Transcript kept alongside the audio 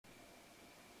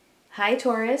Hi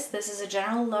Taurus, this is a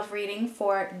general love reading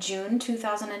for June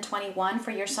 2021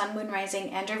 for your Sun, Moon,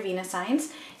 Rising, and your Venus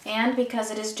signs. And because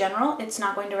it is general, it's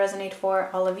not going to resonate for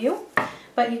all of you,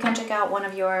 but you can check out one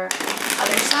of your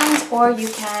other signs, or you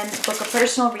can book a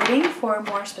personal reading for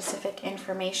more specific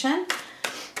information.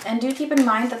 And do keep in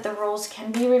mind that the roles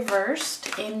can be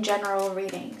reversed in general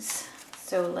readings.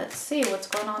 So let's see what's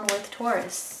going on with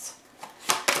Taurus.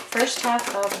 First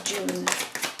half of June.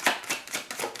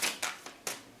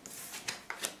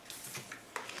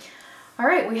 All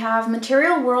right, we have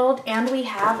material world and we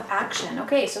have action.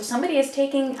 Okay, so somebody is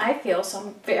taking, I feel,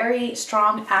 some very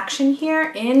strong action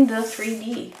here in the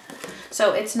 3D.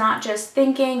 So it's not just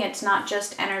thinking, it's not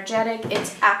just energetic,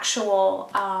 it's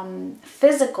actual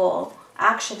physical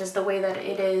action is the way that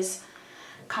it is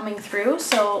coming through.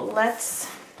 So let's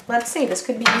see, this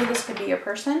could be you, this could be your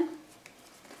person.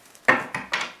 All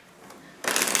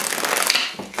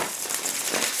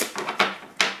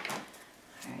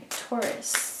right,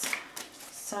 Taurus.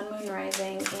 Sun, Moon,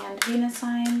 Rising, and Venus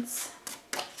signs.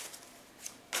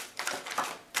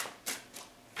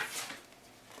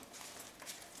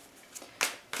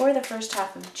 For the first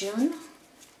half of June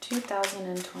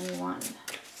 2021.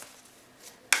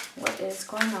 What is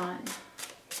going on?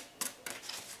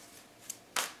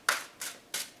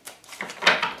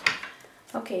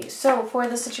 Okay, so for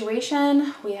the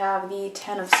situation, we have the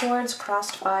Ten of Swords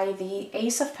crossed by the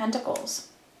Ace of Pentacles.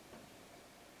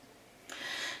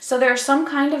 So there's some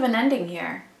kind of an ending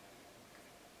here.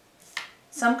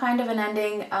 Some kind of an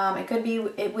ending. It could be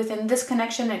within this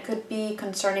connection. It could be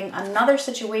concerning another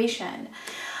situation.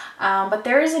 But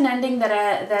there is an ending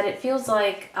that it feels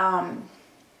like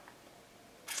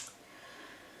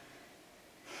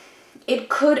it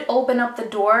could open up the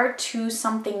door to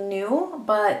something new.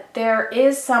 But there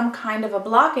is some kind of a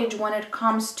blockage when it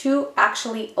comes to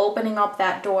actually opening up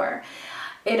that door.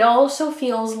 It also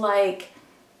feels like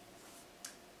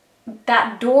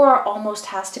that door almost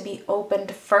has to be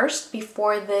opened first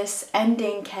before this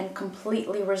ending can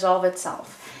completely resolve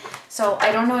itself. So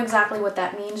I don't know exactly what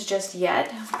that means just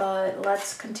yet, but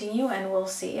let's continue and we'll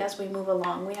see as we move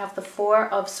along. We have the Four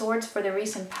of Swords for the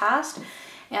recent past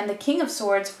and the King of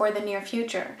Swords for the near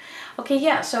future. Okay,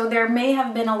 yeah, so there may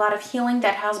have been a lot of healing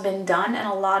that has been done and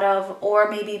a lot of, or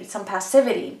maybe some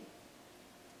passivity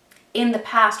in the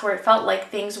past where it felt like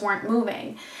things weren't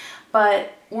moving.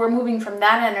 But we're moving from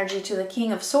that energy to the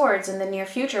King of Swords in the near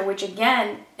future, which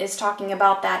again is talking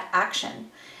about that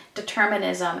action,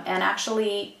 determinism, and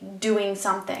actually doing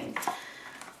something.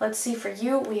 Let's see, for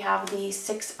you, we have the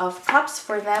Six of Cups.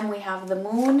 For them, we have the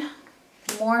Moon.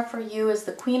 More for you is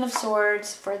the Queen of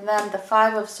Swords. For them, the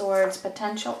Five of Swords.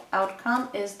 Potential outcome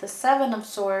is the Seven of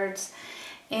Swords.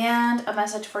 And a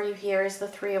message for you here is the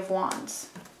Three of Wands.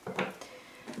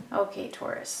 Okay,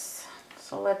 Taurus.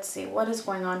 So let's see, what is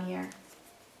going on here?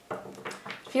 It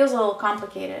feels a little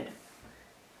complicated.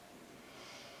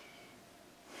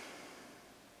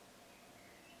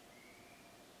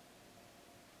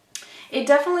 It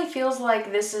definitely feels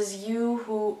like this is you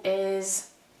who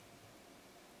is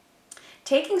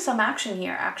taking some action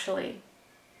here, actually.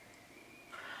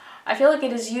 I feel like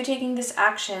it is you taking this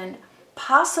action,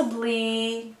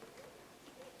 possibly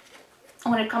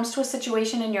when it comes to a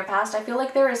situation in your past. I feel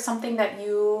like there is something that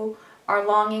you are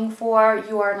longing for,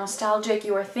 you are nostalgic,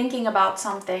 you are thinking about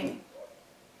something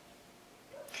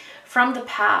from the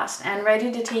past and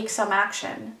ready to take some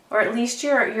action, or at least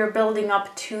you're building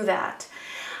up to that.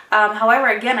 However,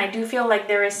 again, I do feel like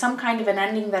there is some kind of an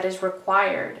ending that is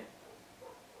required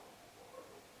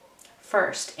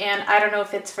first. And I don't know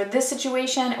if it's for this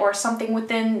situation or something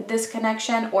within this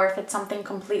connection, or if it's something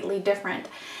completely different.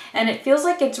 And it feels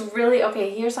like it's really,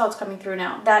 okay, here's how it's coming through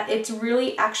now, that it's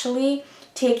really actually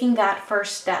taking that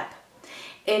first step.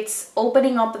 It's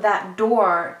opening up that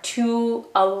door to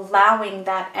allowing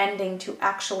that ending to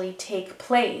actually take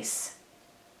place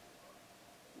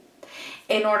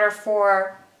in order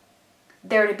for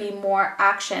there to be more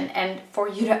action and for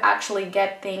you to actually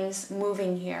get things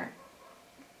moving here.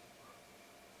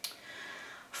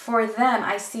 For them,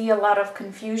 I see a lot of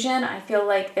confusion. I feel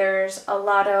like there's a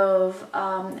lot of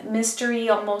mystery,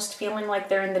 almost feeling like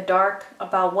they're in the dark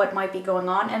about what might be going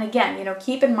on. And again, you know,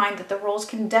 keep in mind that the roles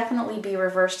can definitely be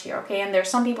reversed here, okay? And there's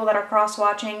some people that are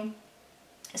cross-watching,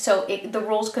 so the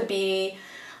roles could be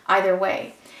either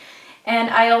way.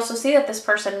 And I also see that this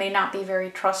person may not be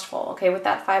very trustful, okay, with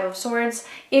that Five of Swords.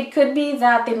 It could be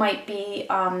that they might be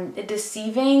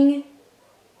deceiving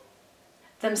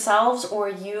themselves or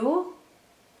you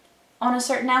on a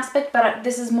certain aspect, but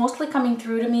this is mostly coming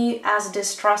through to me as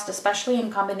distrust, especially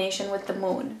in combination with the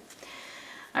Moon.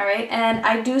 All right, and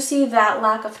I do see that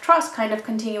lack of trust kind of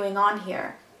continuing on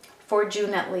here. for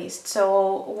June at least. So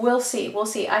we'll see. We'll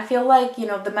see. I feel like, you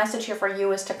know, the message here for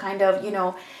you is to kind of, you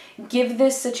know, give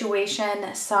this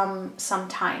situation some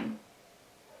time.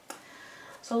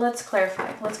 So let's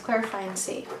clarify. Let's clarify and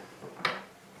see.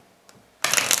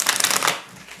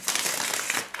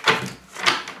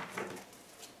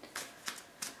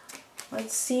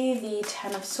 Let's see the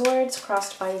Ten of Swords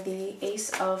crossed by the Ace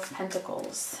of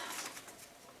Pentacles.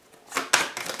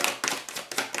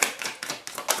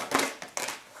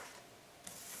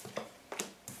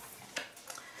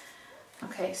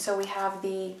 Okay, so we have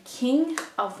the King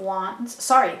of Wands.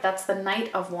 Sorry, that's the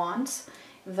Knight of Wands.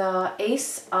 The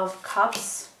Ace of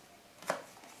Cups.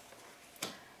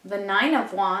 The Nine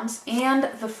of Wands and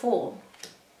the Fool.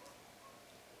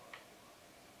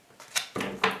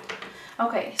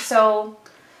 Okay, so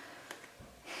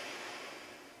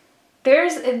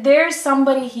there's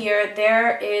somebody here,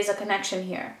 there is a connection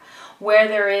here where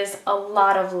there is a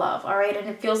lot of love, all right? And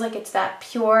it feels like it's that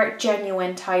pure,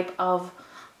 genuine type of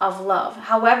love.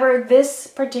 However, this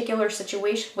particular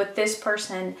situation with this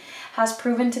person has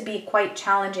proven to be quite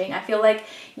challenging. I feel like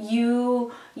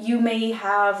you may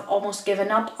have almost given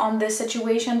up on this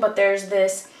situation, but there's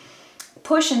this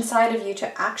push inside of you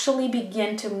to actually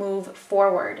begin to move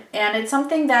forward. And it's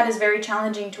something that is very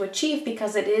challenging to achieve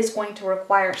because it is going to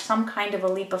require some kind of a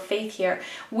leap of faith here,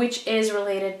 which is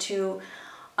related to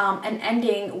an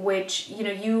ending which, you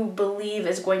know, you believe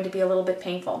is going to be a little bit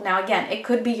painful. Now, again, it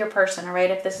could be your person, all right,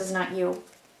 if this is not you.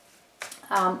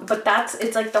 But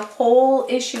it's like the whole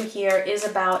issue here is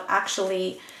about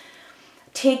actually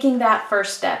taking that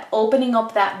first step, opening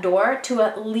up that door to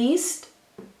at least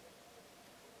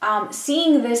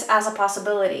seeing this as a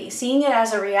possibility, seeing it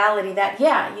as a reality that,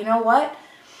 yeah, you know what?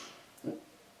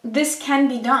 This can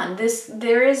be done.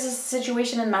 There is a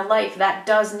situation in my life that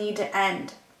does need to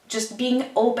end. Just being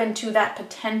open to that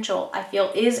potential, I feel,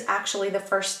 is actually the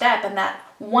first step. And that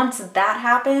once that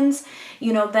happens,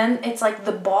 you know, then it's like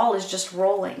the ball is just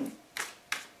rolling.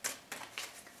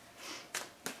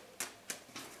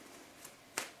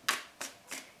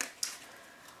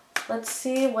 Let's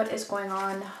see what is going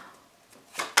on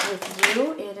with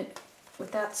you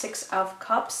with that Six of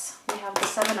Cups. We have the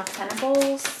Seven of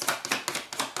Pentacles.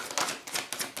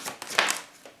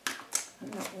 I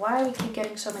don't know why we keep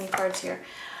getting so many cards here.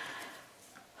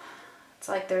 It's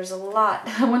like there's a lot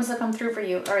that wants to come through for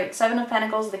you. All right, Seven of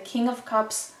Pentacles, the King of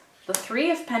Cups, the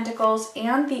Three of Pentacles,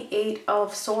 and the Eight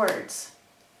of Swords.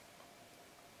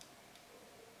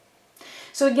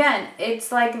 So again,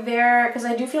 it's like because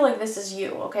I do feel like this is you,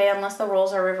 okay, unless the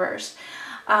roles are reversed.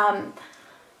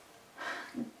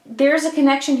 There's a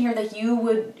connection here that you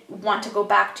would want to go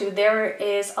back to. There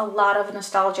is a lot of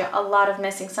nostalgia, a lot of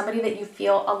missing, somebody that you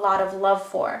feel a lot of love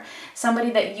for,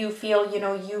 somebody that you feel, you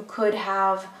know, you could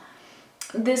have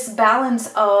this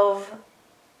balance of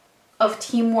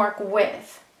teamwork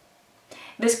with.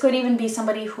 This could even be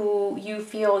somebody who you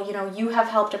feel, you know, you have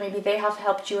helped, or maybe they have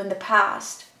helped you in the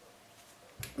past.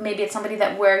 Maybe it's somebody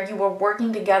where you were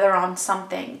working together on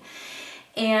something.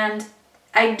 And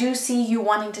I do see you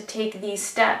wanting to take these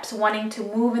steps, wanting to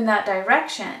move in that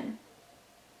direction.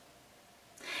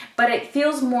 But it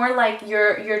feels more like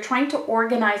you're trying to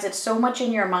organize it so much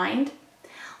in your mind,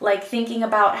 like thinking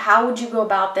about how would you go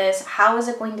about this? How is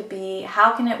it going to be?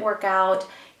 How can it work out?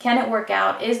 Can it work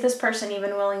out? Is this person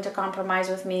even willing to compromise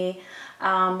with me?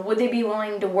 Would they be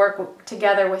willing to work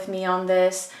together with me on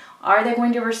this? Are they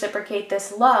going to reciprocate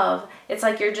this love? It's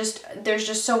like there's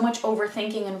just so much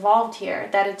overthinking involved here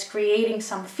that it's creating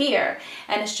some fear,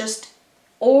 and it's just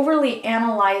overly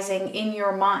analyzing in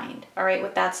your mind, all right,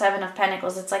 with that Seven of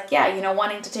Pentacles. It's like, yeah, you know,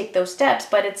 wanting to take those steps,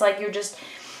 but it's like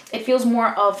it feels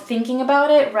more of thinking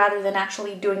about it rather than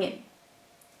actually doing it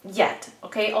yet,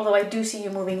 okay? Although I do see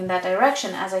you moving in that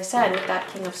direction, as I said, with that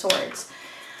King of Swords.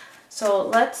 So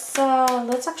let's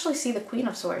actually see the Queen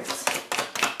of Swords,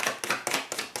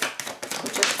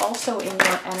 which is also in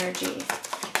your energy.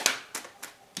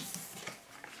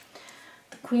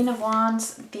 The Queen of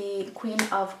Wands, the Queen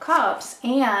of Cups,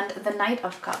 and the Knight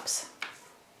of Cups.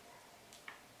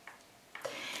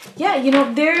 Yeah, you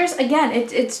know, there's, again,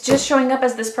 it's just showing up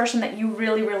as this person that you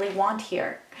really, really want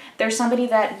here. There's somebody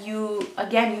that you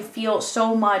feel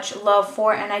so much love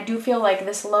for, and I do feel like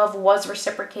this love was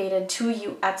reciprocated to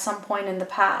you at some point in the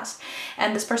past.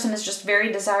 And this person is just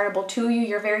very desirable to you.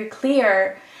 You're very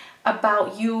clear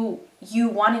about you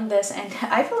wanting this, and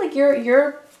I feel like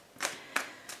you're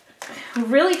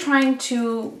really trying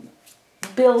to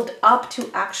build up to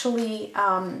actually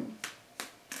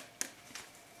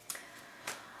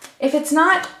If it's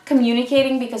not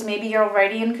communicating because maybe you're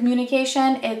already in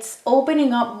communication, it's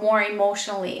opening up more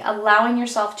emotionally, allowing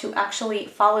yourself to actually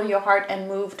follow your heart and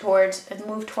move towards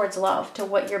love, to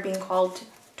what you're being called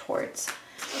towards.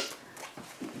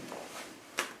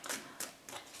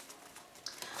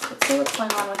 Let's see what's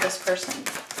going on with this person.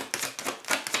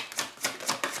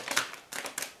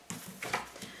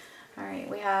 All right,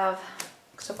 we have,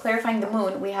 so clarifying the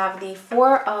moon, we have the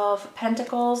Four of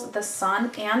Pentacles, the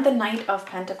Sun, and the Knight of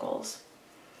Pentacles.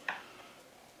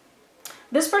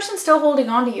 This person's still holding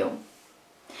on to you.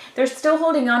 They're still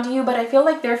holding on to you, but I feel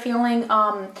like they're feeling,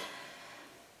 well,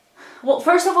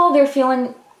 first of all, they're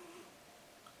feeling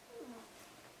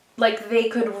like they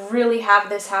could really have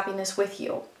this happiness with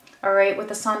you. All right, with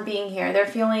the Sun being here, they're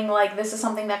feeling like this is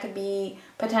something that could be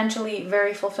potentially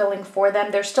very fulfilling for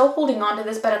them. They're still holding on to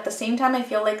this, but at the same time, I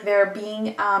feel like they're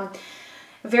being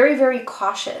very, very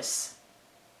cautious.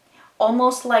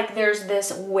 Almost like there's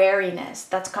this wariness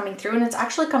that's coming through, and it's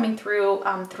actually coming through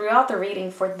throughout the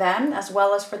reading for them as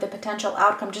well as for the potential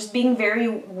outcome. Just being very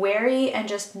wary and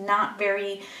just not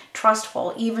very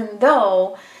trustful, even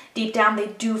though deep down they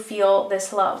do feel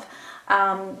this love.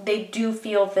 They do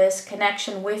feel this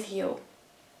connection with you.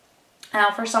 Now,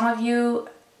 for some of you,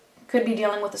 could be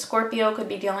dealing with a Scorpio, could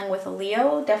be dealing with a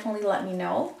Leo. Definitely let me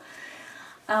know.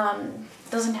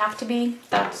 Doesn't have to be.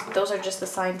 Those are just the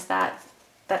signs that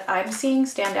I'm seeing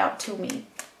stand out to me.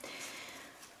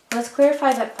 Let's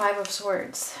clarify that Five of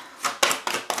Swords.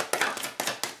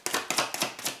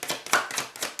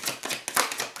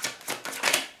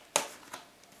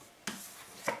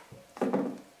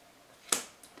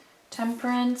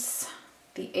 Temperance,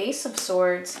 the Ace of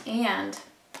Swords, and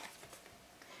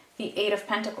the Eight of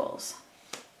Pentacles.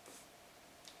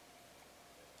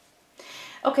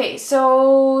 Okay,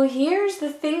 so here's the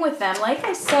thing with them. Like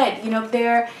I said, you know,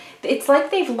 it's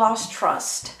like they've lost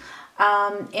trust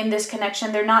in this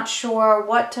connection. They're not sure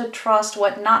what to trust,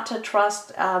 what not to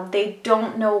trust. They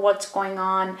don't know what's going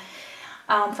on.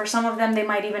 For some of them, they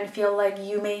might even feel like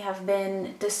you may have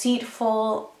been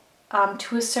deceitful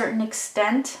to a certain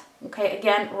extent. Okay,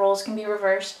 again, roles can be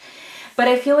reversed. But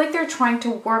I feel like they're trying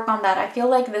to work on that. I feel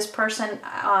like this person,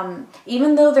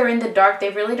 even though they're in the dark,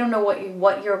 they really don't know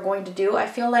what you're going to do. I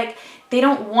feel like they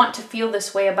don't want to feel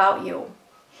this way about you.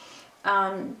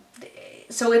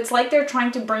 So it's like they're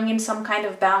trying to bring in some kind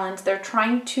of balance. They're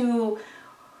trying to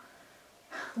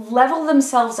level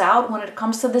themselves out when it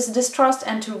comes to this distrust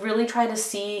and to really try to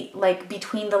see like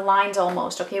between the lines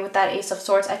almost, okay, with that Ace of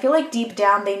Swords. I feel like deep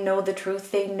down they know the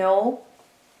truth. They know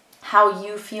how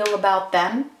you feel about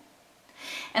them.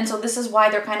 And so this is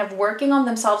why they're kind of working on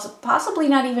themselves, possibly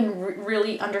not even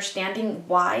really understanding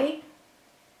why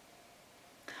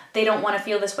they don't want to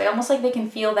feel this way. Almost like they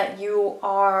can feel that you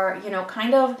are, you know,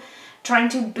 kind of trying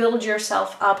to build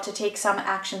yourself up to take some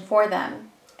action for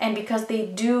them. And because they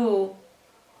do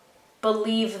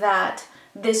believe that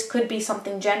this could be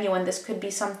something genuine, this could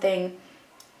be something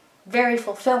very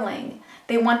fulfilling,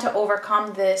 they want to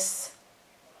overcome this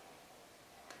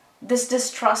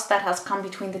distrust that has come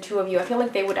between the two of you. I feel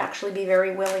like they would actually be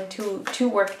very willing to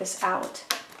work this out.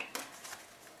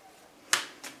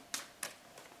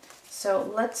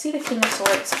 So let's see the King of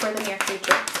Swords for the near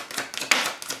future.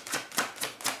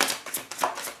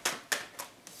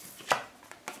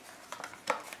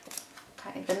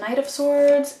 Okay, the Knight of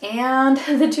Swords and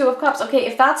the Two of Cups. Okay,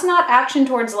 if that's not action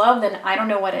towards love, then I don't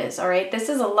know what is, all right? This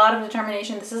is a lot of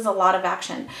determination. This is a lot of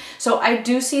action. So I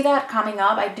do see that coming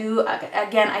up. I do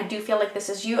feel like this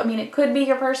is you. I mean, it could be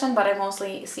your person, but I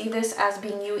mostly see this as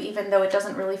being you, even though it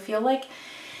doesn't really feel like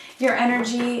your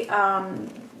energy.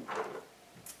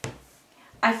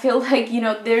 I feel like, you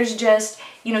know, there's just,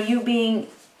 you know, you being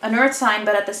an earth sign,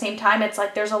 but at the same time, it's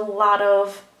like there's a lot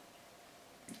of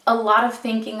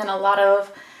thinking and a lot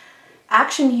of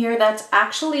action here that's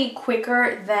actually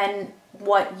quicker than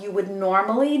what you would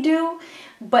normally do.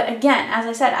 But again, as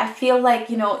I said, I feel like,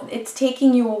 you know, it's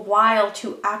taking you a while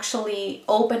to actually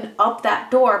open up that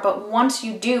door. But once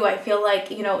you do, I feel like,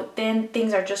 you know, then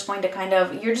things are just going to kind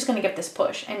of, you're just going to get this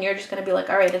push and you're just going to be like,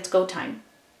 all right, it's go time.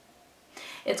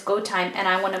 It's go time, and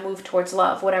I want to move towards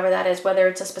love, whatever that is, whether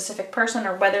it's a specific person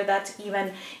or whether that's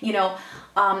even, you know,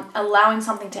 allowing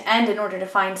something to end in order to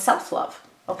find self-love.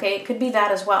 Okay, it could be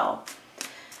that as well.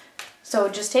 So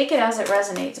just take it as it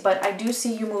resonates, but I do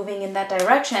see you moving in that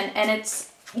direction, and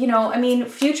it's, you know, I mean,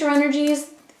 future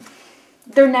energies,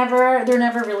 they're never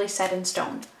really set in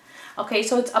stone. Okay,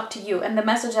 so it's up to you. And the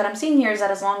message that I'm seeing here is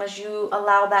that as long as you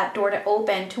allow that door to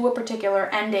open to a particular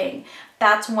ending,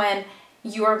 that's when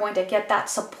you are going to get that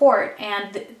support,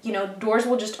 and, you know, doors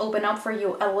will just open up for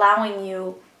you, allowing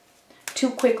you to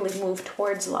quickly move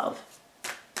towards love.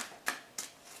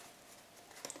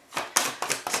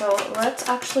 So let's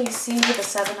actually see the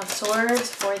Seven of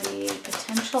Swords for the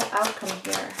potential outcome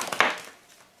here.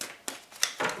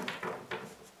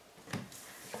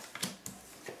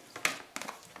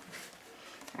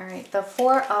 All right, the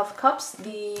Four of Cups,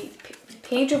 the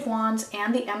Page of Wands,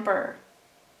 and the Emperor.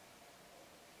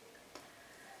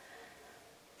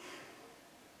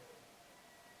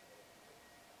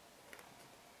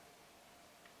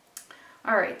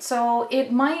 All right, so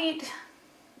it might...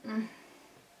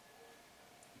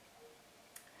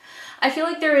 I feel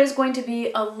like there is going to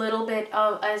be a little bit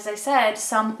of, as I said,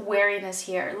 some wariness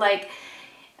here. Like,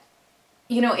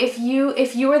 you know, if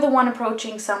you are the one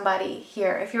approaching somebody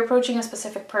here, if you're approaching a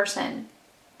specific person,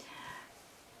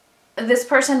 this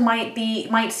person might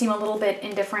seem a little bit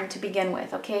indifferent to begin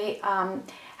with, okay?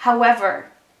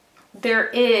 However, there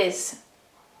is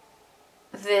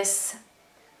this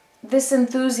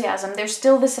enthusiasm, there's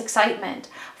still this excitement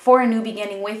for a new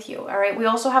beginning with you, all right? We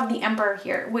also have the Emperor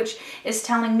here, which is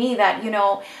telling me that, you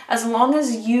know, as long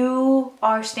as you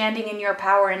are standing in your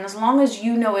power and as long as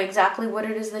you know exactly what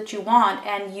it is that you want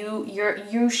and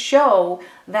you show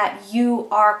that you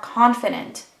are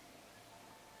confident,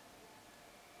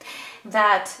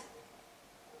 that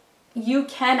you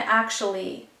can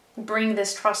actually bring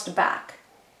this trust back.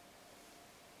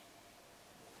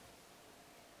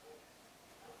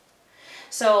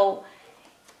 So,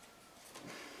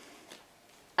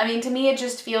 I mean, to me, it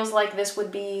just feels like this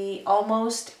would be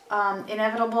almost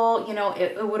inevitable. You know,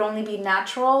 it would only be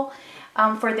natural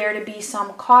for there to be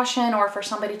some caution or for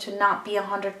somebody to not be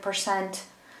 100%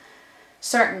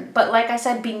 certain. But like I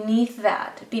said, beneath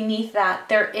that,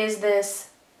 there is this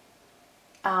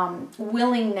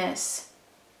willingness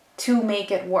to make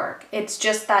it work. It's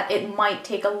just that it might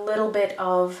take a little bit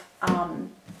of...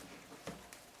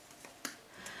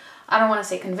 I don't want to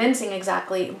say convincing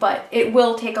exactly, but it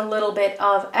will take a little bit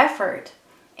of effort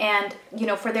and, you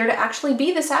know, for there to actually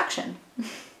be this action,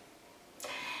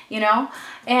 you know?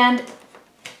 And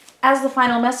as the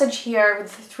final message here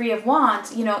with the Three of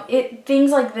Wands, you know,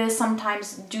 things like this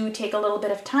sometimes do take a little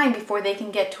bit of time before they can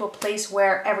get to a place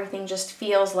where everything just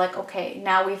feels like, okay,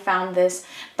 now we found this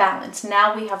balance.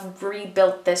 Now we have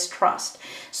rebuilt this trust.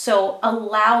 So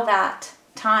allow that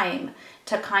time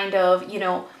to kind of, you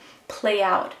know, play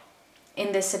out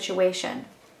in this situation.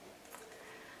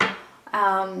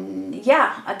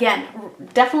 Yeah, again,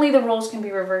 definitely the roles can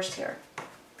be reversed here.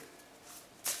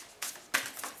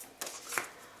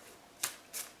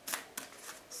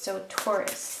 So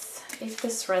Taurus, if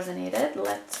this resonated,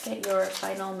 let's get your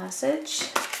final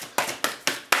message.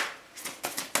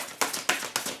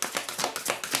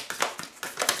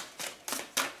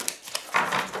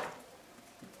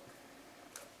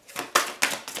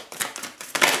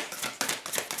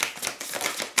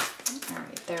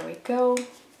 There we go.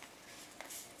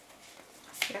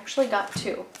 We actually got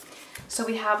two. So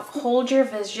we have hold your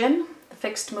vision, the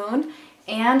fixed moon,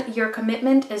 and your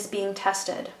commitment is being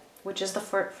tested, which is the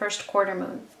first quarter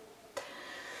moon.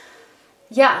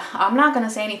 Yeah, I'm not going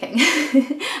to say anything.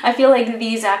 I feel like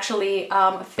these actually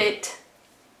fit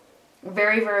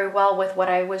very, very well with what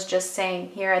I was just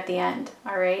saying here at the end.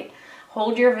 All right.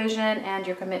 Hold your vision and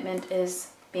your commitment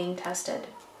is being tested.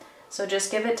 So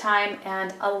just give it time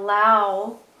and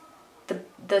allow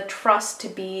the trust to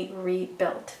be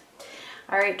rebuilt.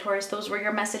 All right, Taurus, those were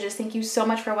your messages. Thank you so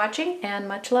much for watching and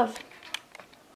much love.